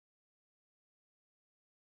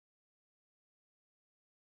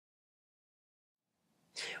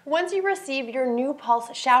Once you receive your new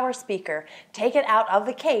Pulse shower speaker, take it out of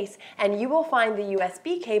the case and you will find the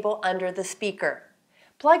USB cable under the speaker.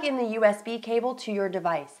 Plug in the USB cable to your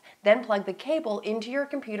device, then plug the cable into your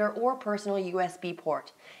computer or personal USB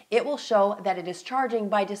port. It will show that it is charging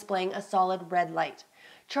by displaying a solid red light.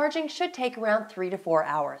 Charging should take around 3 to 4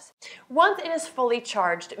 hours. Once it is fully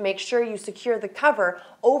charged, make sure you secure the cover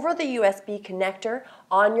over the USB connector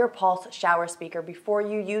on your Pulse shower speaker before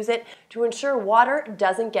you use it to ensure water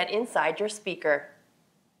doesn't get inside your speaker.